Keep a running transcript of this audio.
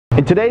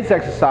today's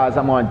exercise,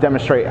 I'm going to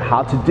demonstrate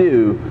how to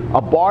do a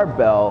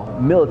barbell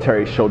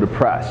military shoulder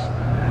press.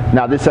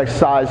 Now this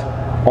exercise,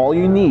 all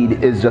you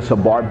need is just a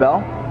barbell,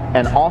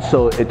 and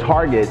also it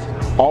targets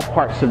all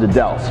parts of the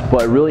delts,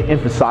 but it really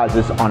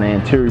emphasizes on the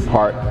anterior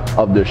part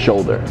of the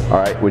shoulder, all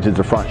right, which is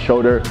the front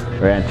shoulder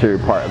or anterior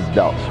part of the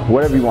delts,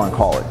 whatever you want to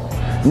call it.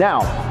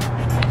 Now,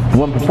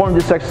 when performing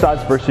this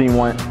exercise, first thing you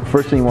want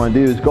to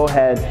do is go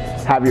ahead,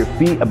 have your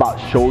feet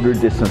about shoulder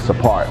distance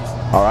apart,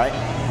 all right?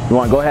 You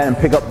want to go ahead and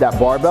pick up that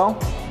barbell,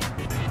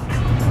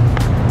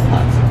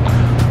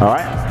 all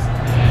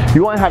right?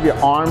 You want to have your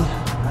arms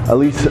at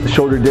least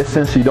shoulder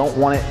distance, so you don't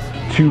want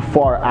it too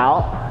far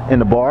out in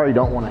the bar. You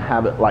don't want to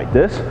have it like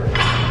this.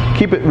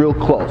 Keep it real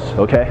close,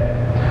 okay?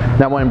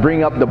 Now when I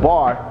bring up the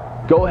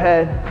bar, go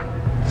ahead,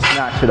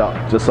 snatch it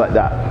up, just like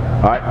that,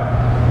 all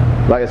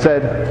right? Like I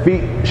said,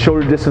 feet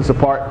shoulder distance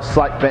apart,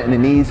 slight bend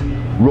in the knees,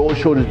 roll the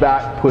shoulders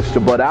back, push the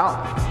butt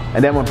out,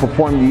 and then when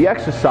performing the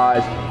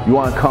exercise, you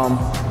want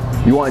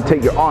to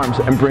take your arms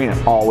and bring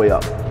it all the way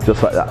up,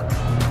 just like that.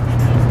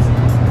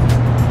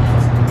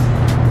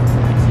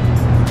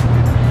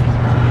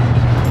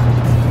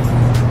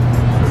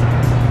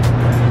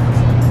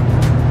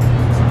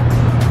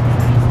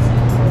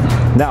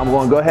 Now I'm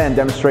going to go ahead and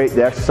demonstrate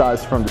the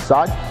exercise from the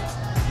side.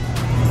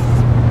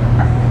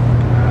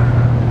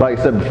 Like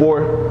I said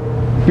before,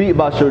 feet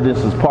about shoulder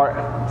distance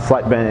apart,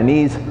 slight bend in the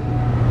knees,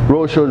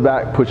 roll the shoulders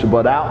back, push the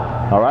butt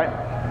out, all right?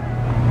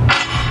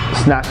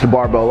 Snatch the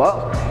barbell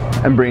up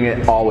and bring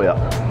it all the way up.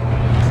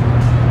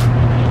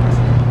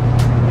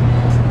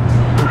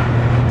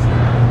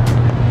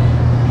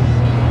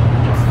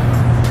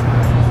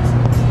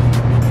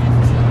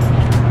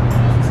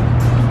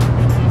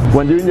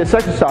 When doing this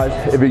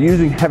exercise, if you're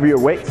using heavier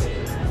weights,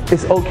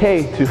 it's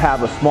okay to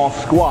have a small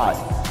squat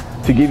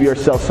to give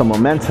yourself some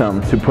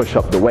momentum to push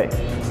up the weight.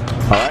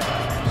 All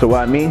right? So what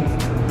I mean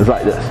is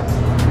like this.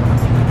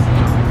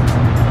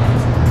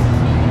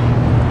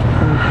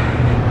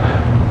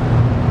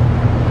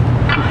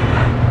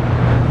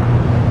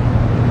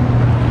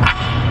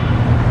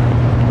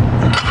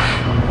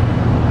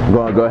 I'm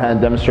going to go ahead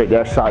and demonstrate the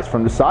exercise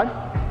from the side.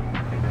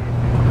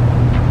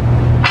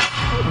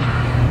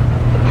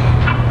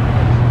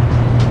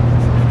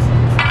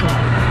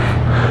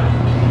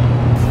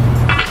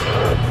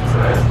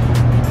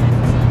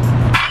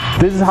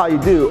 This is how you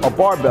do a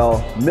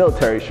barbell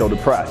military shoulder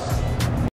press.